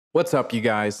What's up, you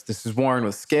guys? This is Warren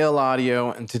with Scale Audio,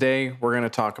 and today we're going to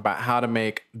talk about how to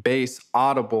make bass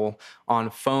audible on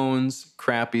phones,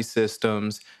 crappy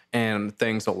systems, and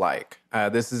things alike.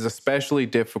 This is especially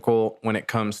difficult when it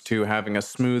comes to having a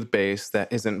smooth bass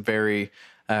that isn't very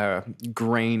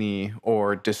grainy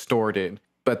or distorted.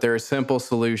 But there are simple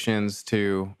solutions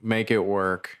to make it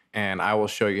work, and I will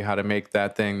show you how to make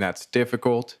that thing that's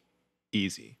difficult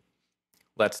easy.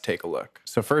 Let's take a look.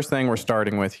 So first thing we're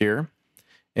starting with here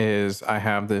is I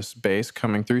have this bass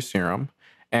coming through Serum.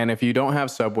 And if you don't have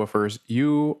subwoofers,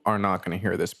 you are not going to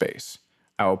hear this bass.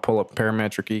 I will pull up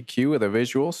parametric EQ with a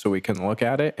visual so we can look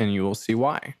at it and you will see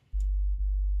why.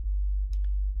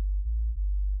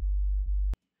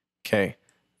 Okay,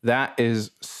 that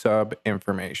is sub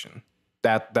information.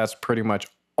 That's pretty much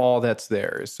all that's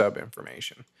there is sub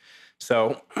information.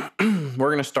 So we're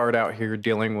going to start out here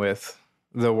dealing with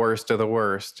the worst of the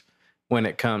worst when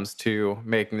it comes to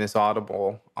making this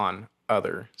audible on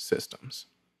other systems.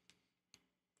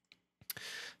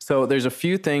 So there's a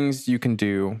few things you can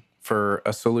do for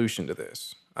a solution to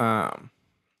this.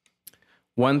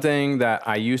 One thing that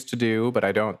I used to do, but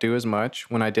I don't do as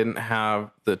much when I didn't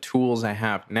have the tools I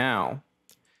have now,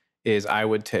 is I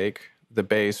would take the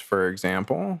bass, for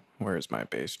example. Where's my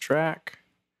bass track?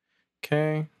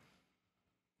 Okay.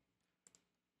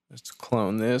 Let's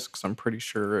clone this because I'm pretty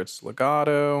sure it's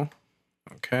legato.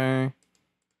 Okay.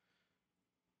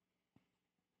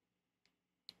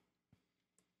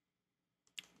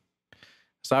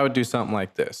 So I would do something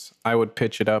like this. I would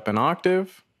pitch it up an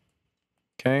octave.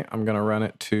 Okay, I'm going to run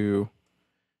it to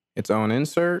its own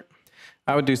insert.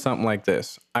 I would do something like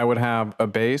this. I would have a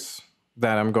bass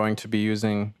that I'm going to be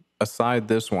using aside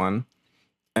this one,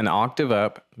 an octave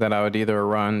up that I would either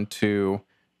run to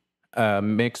a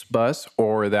mix bus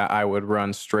or that I would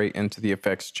run straight into the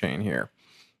effects chain here.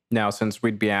 Now, since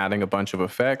we'd be adding a bunch of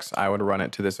effects, I would run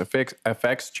it to this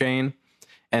effects chain.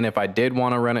 And if I did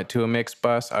want to run it to a mix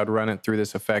bus, I'd run it through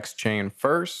this effects chain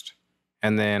first,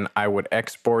 and then I would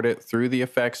export it through the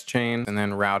effects chain and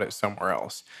then route it somewhere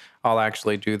else. I'll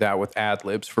actually do that with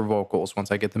ad-libs for vocals.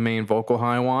 Once I get the main vocal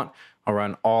I want, I'll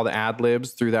run all the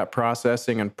ad-libs through that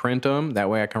processing and print them. That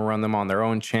way I can run them on their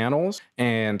own channels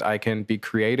and I can be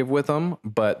creative with them,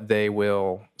 but they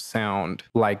will sound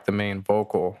like the main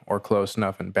vocal or close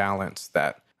enough in balance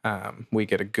that we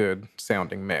get a good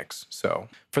sounding mix. So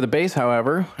for the bass,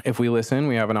 however, if we listen,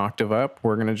 we have an octave up.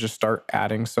 We're going to just start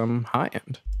adding some high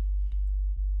end.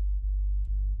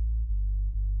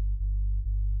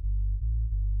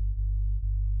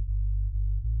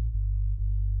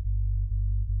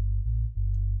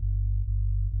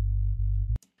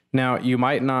 Now, you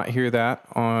might not hear that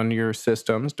on your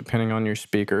systems, depending on your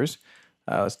speakers.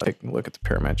 Let's take a look at the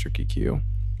parametric EQ,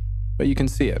 but you can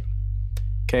see it.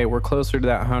 Okay, we're closer to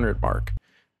that 100 mark.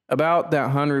 About that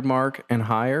 100 mark and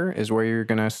higher is where you're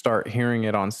gonna start hearing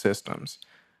it on systems.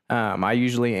 I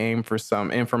usually aim for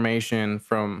some information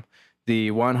from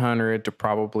the 100 to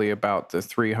probably about the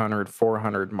 300,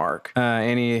 400 mark.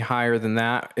 Any higher than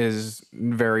that is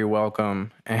very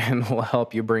welcome and will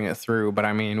help you bring it through. But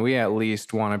I mean, we at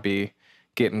least want to be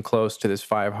getting close to this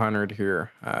 500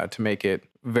 here to make it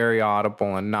very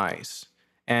audible and nice.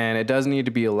 And it doesn't need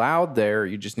to be loud there.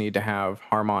 You just need to have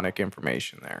harmonic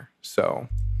information there. So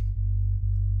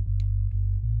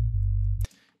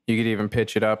you could even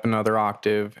pitch it up another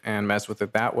octave and mess with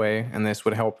it that way, and this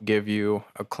would help give you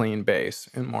a clean bass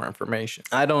and more information.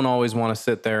 I don't always want to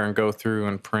sit there and go through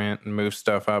and print and move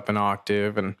stuff up an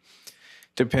octave, and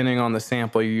depending on the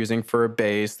sample you're using for a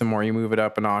bass, the more you move it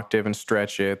up an octave and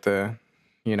stretch it,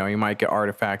 you might get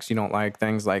artifacts you don't like,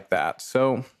 things like that.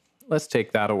 So let's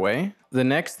take that away. The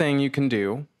next thing you can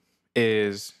do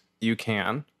is you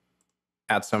can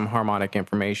add some harmonic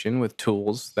information with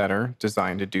tools that are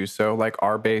designed to do so, like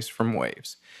R-Bass from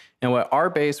Waves. And what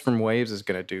R-Bass from Waves is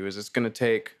going to do is it's going to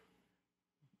take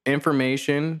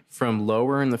information from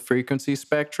lower in the frequency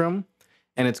spectrum,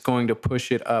 and it's going to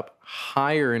push it up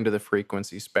higher into the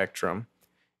frequency spectrum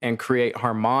and create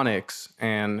harmonics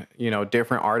and,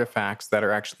 different artifacts that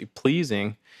are actually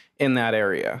pleasing in that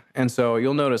area. And so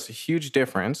you'll notice a huge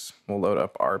difference. We'll load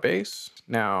up R-Bass.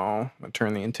 Now I'm going to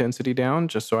turn the intensity down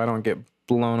just so I don't get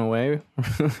blown away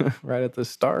right at the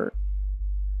start.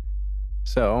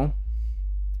 So,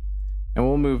 and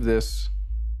we'll move this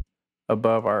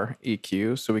above our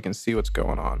EQ so we can see what's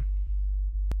going on.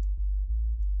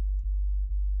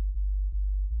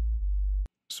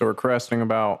 So we're cresting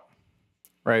about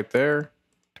right there.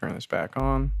 Turn this back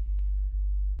on.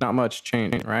 Not much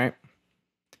changing, right?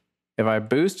 If I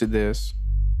boosted this,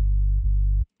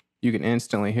 you can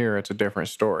instantly hear it's a different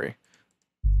story.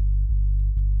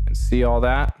 And see all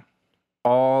that?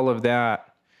 All of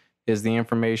that is the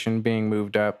information being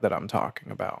moved up that I'm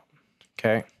talking about,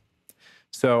 okay?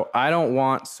 So I don't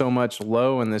want so much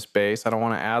low in this bass. I don't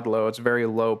want to add low. It's very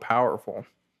low powerful.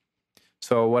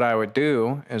 So what I would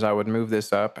do is I would move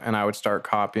this up and I would start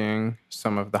copying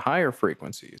some of the higher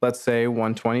frequencies. Let's say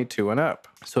 122 and up.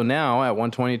 So now at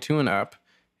 122 and up,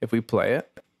 if we play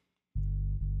it,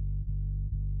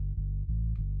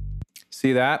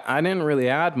 see that? I didn't really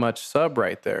add much sub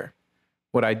right there.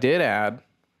 What I did add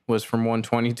was from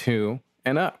 122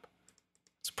 and up.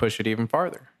 Let's push it even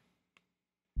farther.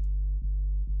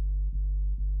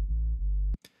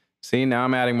 See, now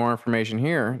I'm adding more information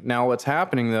here. Now what's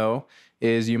happening though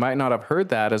is you might not have heard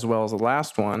that as well as the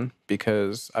last one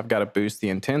because I've got to boost the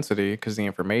intensity because the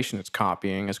information it's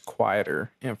copying is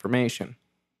quieter information.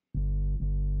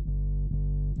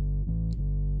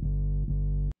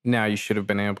 Now you should have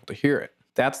been able to hear it.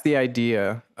 That's the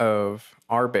idea of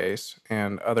our bass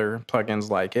and other plugins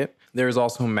like it. There's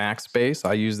also Max Bass.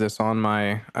 I use this on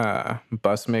my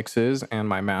bus mixes and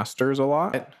my masters a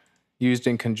lot. Used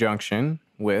in conjunction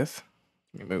with,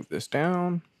 let me move this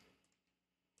down,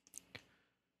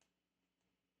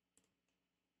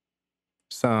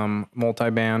 some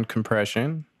multi-band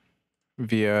compression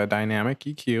via dynamic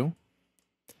EQ.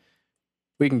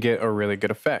 We can get a really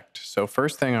good effect. So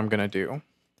first thing I'm gonna do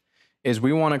is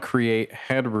we want to create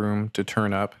headroom to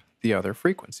turn up the other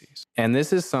frequencies. And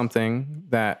this is something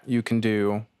that you can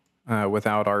do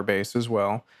without our bass as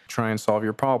well. Try and solve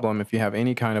your problem if you have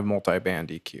any kind of multi-band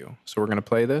EQ. So we're going to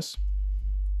play this.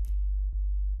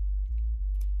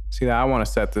 See that I want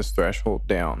to set this threshold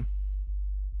down.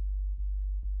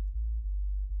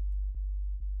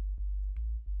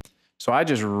 So I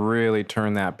just really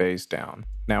turn that bass down.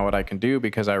 Now what I can do,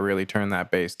 because I really turn that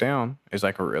bass down, is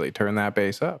I can really turn that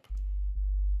bass up.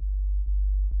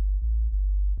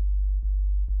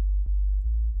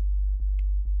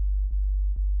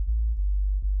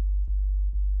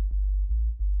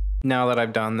 Now that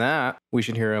I've done that, we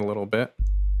should hear it a little bit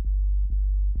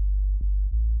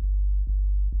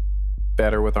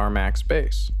better with our max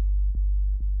bass.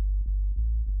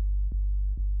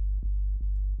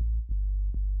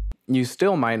 You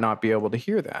still might not be able to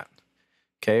hear that.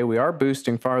 Okay, we are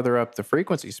boosting farther up the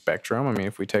frequency spectrum. I mean,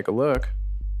 if we take a look,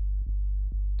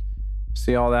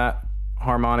 see all that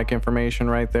harmonic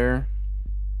information right there?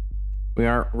 We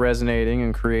aren't resonating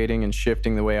and creating and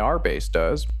shifting the way our bass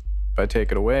does. If I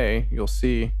take it away, you'll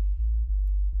see.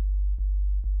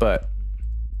 But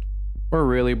we're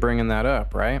really bringing that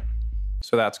up, right?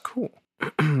 So that's cool.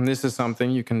 This is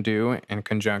something you can do in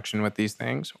conjunction with these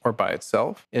things or by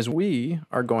itself, is we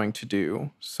are going to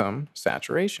do some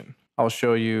saturation. I'll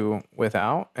show you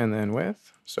without and then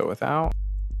with. So without,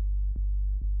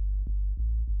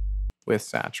 with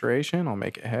saturation, I'll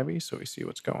make it heavy so we see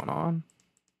what's going on.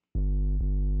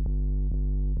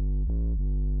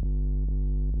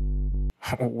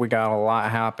 We got a lot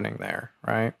happening there,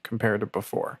 right? Compared to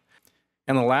before.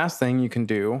 And the last thing you can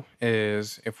do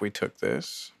is if we took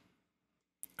this,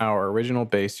 our original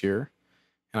bass here,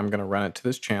 and I'm going to run it to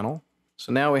this channel.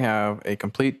 So now we have a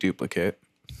complete duplicate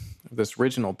of this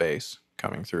original bass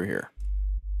coming through here.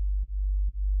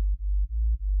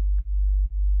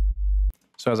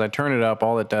 So as I turn it up,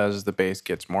 all it does is the bass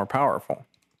gets more powerful.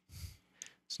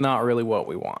 It's not really what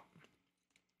we want.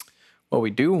 What we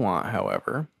do want,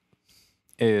 however,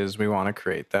 is we want to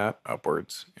create that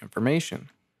upwards information.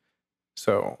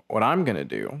 So what I'm going to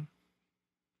do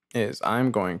is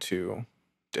I'm going to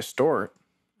distort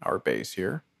our bass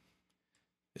here.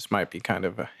 This might be kind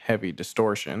of a heavy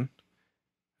distortion.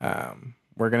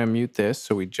 We're going to mute this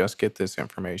so we just get this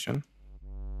information.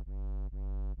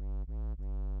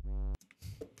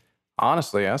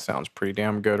 Honestly, that sounds pretty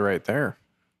damn good right there.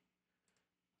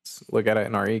 Let's look at it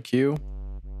in our EQ.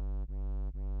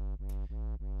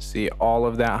 See all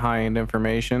of that high-end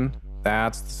information?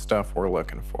 That's the stuff we're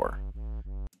looking for.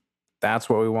 That's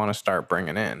what we want to start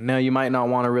bringing in. Now, you might not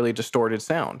want a really distorted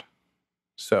sound.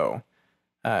 So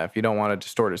if you don't want a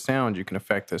distorted sound, you can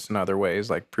affect this in other ways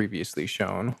like previously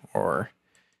shown, or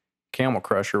Camel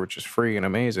Crusher, which is free and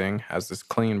amazing, has this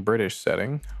clean British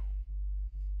setting,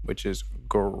 which is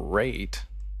great.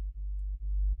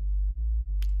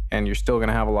 And you're still going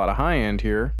to have a lot of high end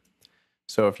here.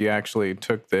 So if you actually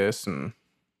took this and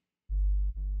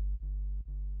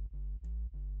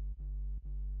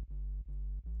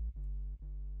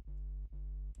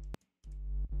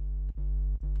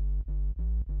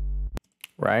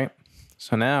right?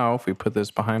 So now if we put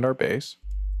this behind our bass,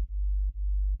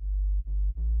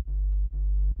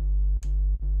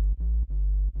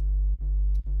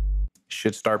 it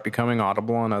should start becoming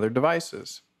audible on other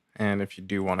devices. And if you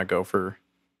do want to go for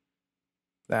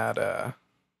that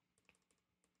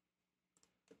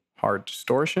hard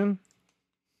distortion.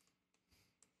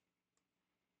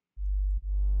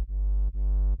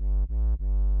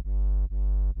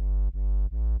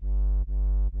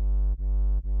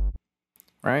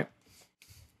 Right?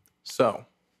 So,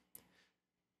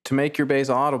 to make your bass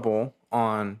audible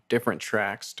on different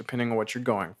tracks, depending on what you're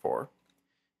going for,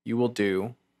 you will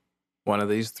do one of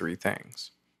these three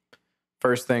things.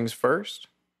 First things first,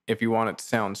 if you want it to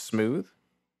sound smooth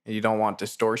and you don't want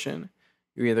distortion,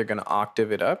 you're either going to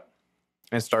octave it up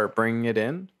and start bringing it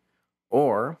in,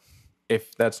 or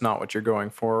if that's not what you're going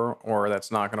for, or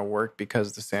that's not going to work because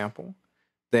of the sample,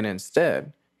 then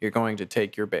instead you're going to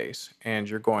take your bass and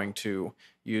you're going to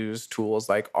use tools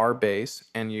like our bass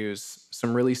and use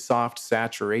some really soft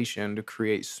saturation to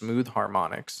create smooth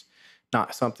harmonics,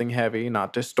 not something heavy,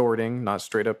 not distorting, not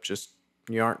straight up just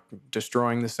you aren't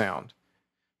destroying the sound,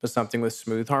 but something with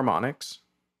smooth harmonics.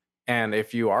 And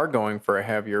if you are going for a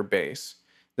heavier bass,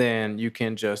 then you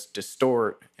can just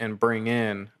distort and bring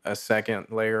in a second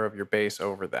layer of your bass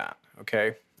over that,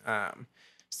 okay?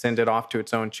 Send it off to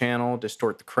its own channel,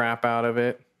 distort the crap out of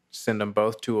it, send them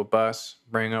both to a bus,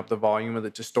 bring up the volume of the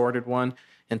distorted one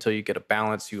until you get a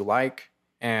balance you like.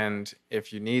 And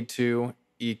if you need to,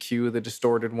 EQ the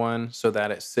distorted one so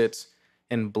that it sits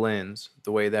and blends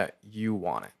the way that you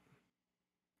want it.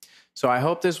 So I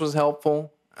hope this was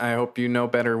helpful. I hope you know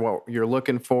better what you're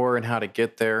looking for and how to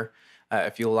get there.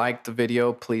 If you liked the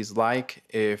video, please like.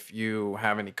 If you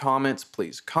have any comments,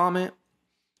 please comment.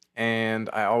 And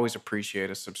I always appreciate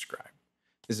a subscribe.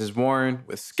 This is Warren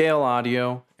with Scale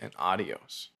Audio, and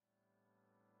adios.